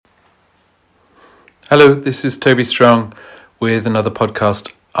Hello, this is Toby Strong with another podcast.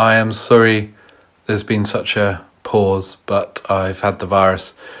 I am sorry there's been such a pause, but I've had the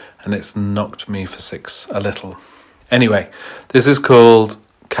virus and it's knocked me for six a little. Anyway, this is called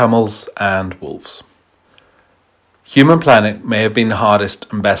Camels and Wolves. Human Planet may have been the hardest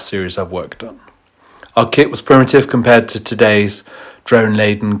and best series I've worked on. Our kit was primitive compared to today's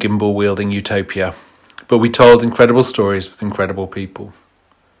drone-laden, gimbal-wielding utopia, but we told incredible stories with incredible people.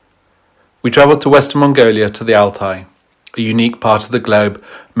 We travelled to Western Mongolia to the Altai, a unique part of the globe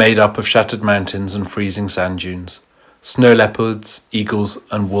made up of shattered mountains and freezing sand dunes. Snow leopards, eagles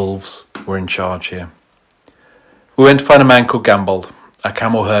and wolves were in charge here. We went to find a man called Gambold, a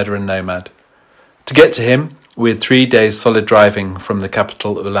camel herder and nomad. To get to him, we had 3 days solid driving from the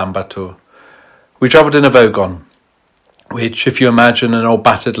capital Ulaanbaatar. We travelled in a Vogon, which, if you imagine an old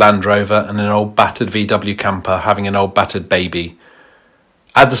battered Land Rover and an old battered VW camper having an old battered baby,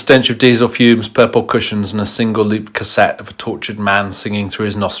 add the stench of diesel fumes, purple cushions and a single looped cassette of a tortured man singing through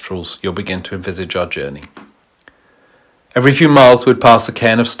his nostrils, you'll begin to envisage our journey. Every few miles we'd pass a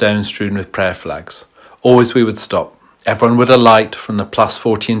cairn of stones strewn with prayer flags. Always we would stop. Everyone would alight from the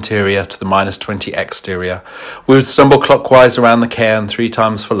 +40 interior to the -20 exterior. We would stumble clockwise around the cairn 3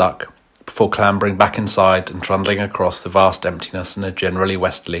 times for luck, before clambering back inside and trundling across the vast emptiness in a generally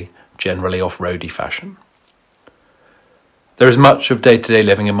westerly, generally off-roady fashion. There is much of day-to-day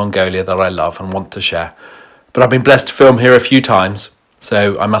living in Mongolia that I love and want to share, but I've been blessed to film here a few times,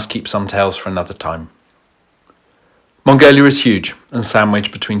 so I must keep some tales for another time. Mongolia is huge and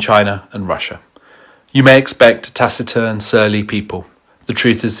sandwiched between China and Russia. You may expect a taciturn, surly people. The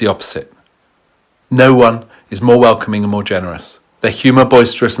truth is the opposite. No one is more welcoming and more generous. Their humour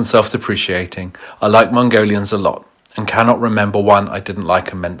boisterous and self-depreciating. I like Mongolians a lot and cannot remember one I didn't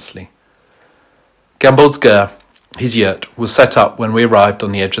like immensely. Gambold's ger, his yurt, was set up when we arrived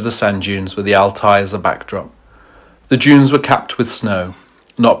on the edge of the sand dunes with the Altai as a backdrop. The dunes were capped with snow.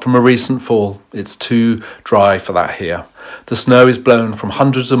 Not from a recent fall, it's too dry for that here. The snow is blown from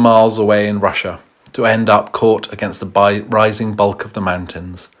hundreds of miles away in Russia to end up caught against the rising bulk of the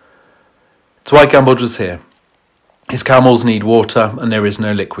mountains. It's why Gambold was here. His camels need water and there is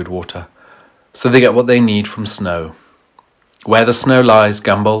no liquid water, so they get what they need from snow. Where the snow lies,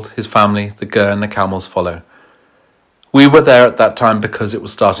 Gambold, his family, the ger and the camels follow. We were there at that time because it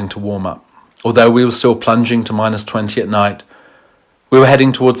was starting to warm up. Although we were still plunging to -20 at night, we were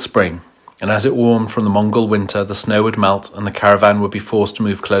heading towards spring, and as it warmed from the Mongol winter, the snow would melt and the caravan would be forced to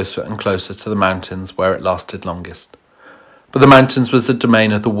move closer and closer to the mountains where it lasted longest. But the mountains was the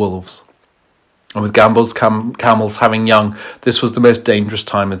domain of the wolves, and with Gambold's camels having young, this was the most dangerous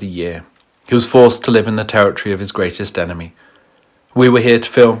time of the year. He was forced to live in the territory of his greatest enemy. We were here to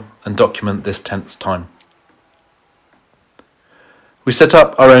film and document this tense time. We set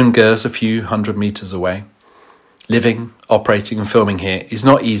up our own gers a few hundred metres away. Living, operating and filming here is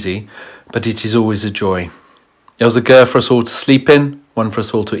not easy, but it is always a joy. There was a ger for us all to sleep in, one for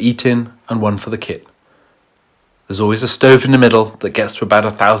us all to eat in, and one for the kit. There's always a stove in the middle that gets to about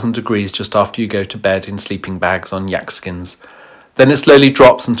 1,000 degrees just after you go to bed in sleeping bags on yak skins. Then it slowly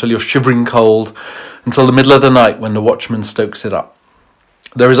drops until you're shivering cold, until the middle of the night when the watchman stokes it up.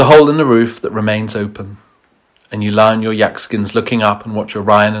 There is a hole in the roof that remains open, and you lie on your yak skins looking up and watch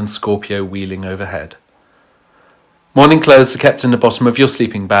Orion and Scorpio wheeling overhead. Morning clothes are kept in the bottom of your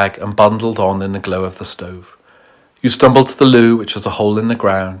sleeping bag and bundled on in the glow of the stove. You stumble to the loo, which has a hole in the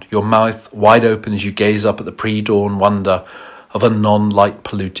ground, your mouth wide open as you gaze up at the pre-dawn wonder of a non-light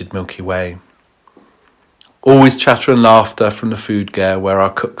polluted Milky Way. Always chatter and laughter from the food ger, where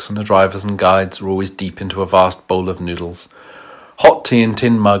our cooks and the drivers and guides are always deep into a vast bowl of noodles. Hot tea in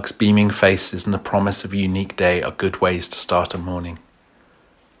tin mugs, beaming faces and the promise of a unique day are good ways to start a morning.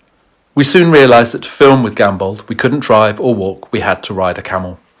 We soon realised that to film with Gambold, we couldn't drive or walk, we had to ride a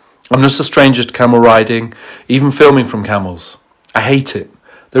camel. I'm just a stranger to camel riding, even filming from camels. I hate it.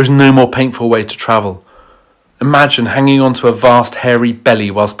 There is no more painful way to travel. Imagine hanging onto a vast hairy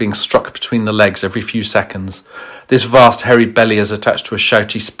belly whilst being struck between the legs every few seconds. This vast hairy belly is attached to a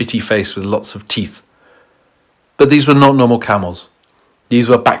shouty, spitty face with lots of teeth. But these were not normal camels. These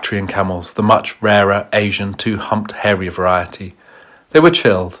were Bactrian camels, the much rarer Asian two-humped hairy variety. They were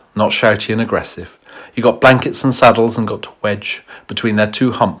chilled, not shouty and aggressive. You got blankets and saddles and got to wedge between their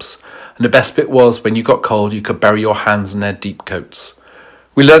 2 humps, and the best bit was when you got cold you could bury your hands in their deep coats.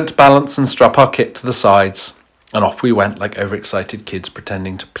 We learnt to balance and strap our kit to the sides, and off we went like overexcited kids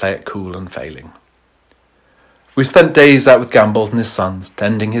pretending to play it cool and failing. We spent days out with Gambold and his sons,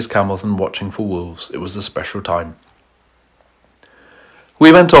 tending his camels and watching for wolves. It was a special time.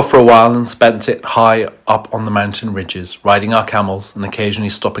 We went off for a while and spent it high up on the mountain ridges, riding our camels and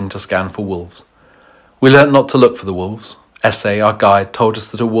occasionally stopping to scan for wolves. We learnt not to look for the wolves. Essay, our guide, told us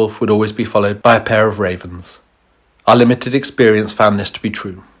that a wolf would always be followed by a pair of ravens. Our limited experience found this to be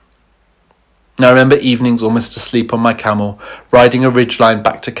true. Now I remember evenings almost asleep on my camel, riding a ridgeline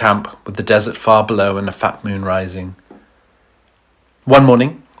back to camp with the desert far below and a fat moon rising. One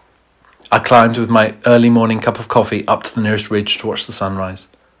morning, I climbed with my early morning cup of coffee up to the nearest ridge to watch the sunrise.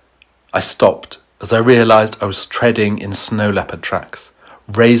 I stopped as I realised I was treading in snow leopard tracks,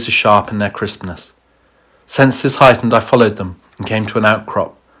 razor sharp in their crispness. Senses heightened, I followed them and came to an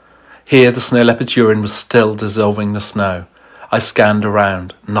outcrop. Here the snow leopard's urine was still dissolving the snow. I scanned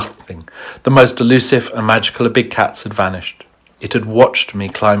around. Nothing. The most elusive and magical of big cats had vanished. It had watched me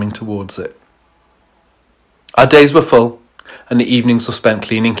climbing towards it. Our days were full, and the evenings were spent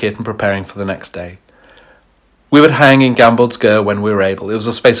cleaning kit and preparing for the next day. We would hang in Gambod's Ger when we were able. It was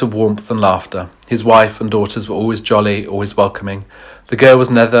a space of warmth and laughter. His wife and daughters were always jolly, always welcoming. The Ger was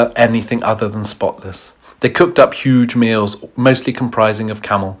never anything other than spotless. They cooked up huge meals, mostly comprising of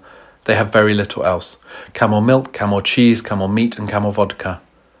camel. They have very little else. Camel milk, camel cheese, camel meat and camel vodka.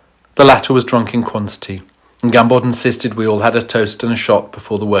 The latter was drunk in quantity, and Gambod insisted we all had a toast and a shot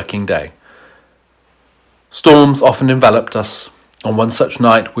before the working day. Storms often enveloped us. On one such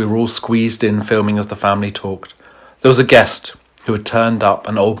night we were all squeezed in filming as the family talked. There was a guest who had turned up,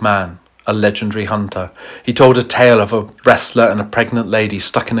 an old man, a legendary hunter. He told a tale of a wrestler and a pregnant lady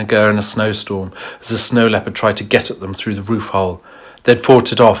stuck in a Ger in a snowstorm as a snow leopard tried to get at them through the roof hole. They'd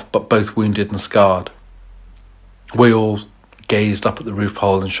fought it off, but both wounded and scarred. We all gazed up at the roof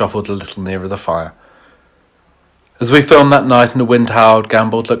hole and shuffled a little nearer the fire. As we filmed that night and the wind howled,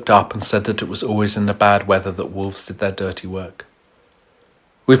 Gambod looked up and said that it was always in the bad weather that wolves did their dirty work.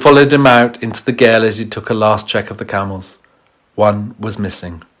 We followed him out into the gale as he took a last check of the camels. One was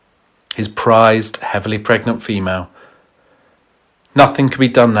missing. His prized, heavily pregnant female. Nothing could be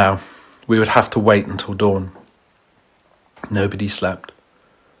done now. We would have to wait until dawn. Nobody slept.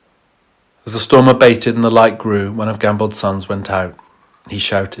 As the storm abated and the light grew, one of Gambod's sons went out. He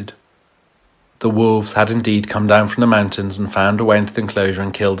shouted. The wolves had indeed come down from the mountains and found a way into the enclosure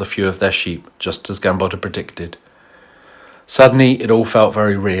and killed a few of their sheep, just as Gambod had predicted. Suddenly, it all felt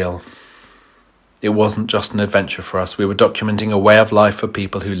very real. It wasn't just an adventure for us. We were documenting a way of life for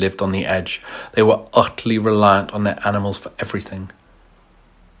people who lived on the edge. They were utterly reliant on their animals for everything.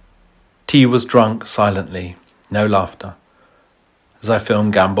 Tea was drunk silently, no laughter. As I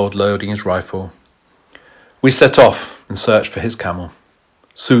filmed Gambod loading his rifle, we set off in search for his camel.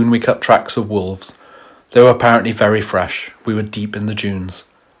 Soon we cut tracks of wolves. They were apparently very fresh. We were deep in the dunes.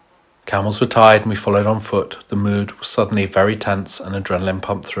 Camels were tied and we followed on foot. The mood was suddenly very tense and adrenaline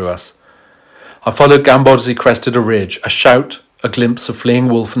pumped through us. I followed Gambod as he crested a ridge. A shout, a glimpse of fleeing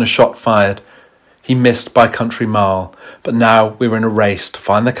wolf and a shot fired. He missed by a country mile, but now we were in a race to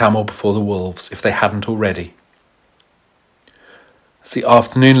find the camel before the wolves, if they hadn't already. As the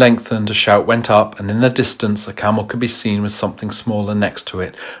afternoon lengthened, a shout went up, and in the distance a camel could be seen with something smaller next to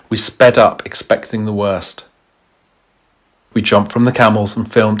it. We sped up, expecting the worst. We jumped from the camels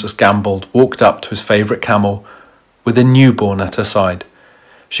and filmed as Gambod walked up to his favourite camel with a newborn at her side.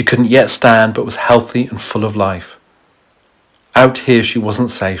 She couldn't yet stand, but was healthy and full of life. Out here she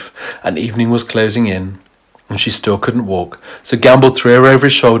wasn't safe, and evening was closing in, and she still couldn't walk, so Gambod threw her over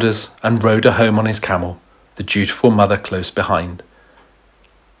his shoulders and rode her home on his camel, the dutiful mother close behind.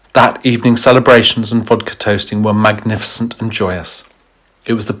 That evening's celebrations and vodka toasting were magnificent and joyous.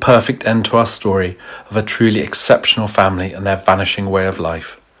 It was the perfect end to our story of a truly exceptional family and their vanishing way of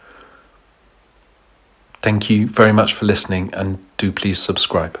life. Thank you very much for listening, and do please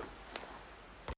subscribe.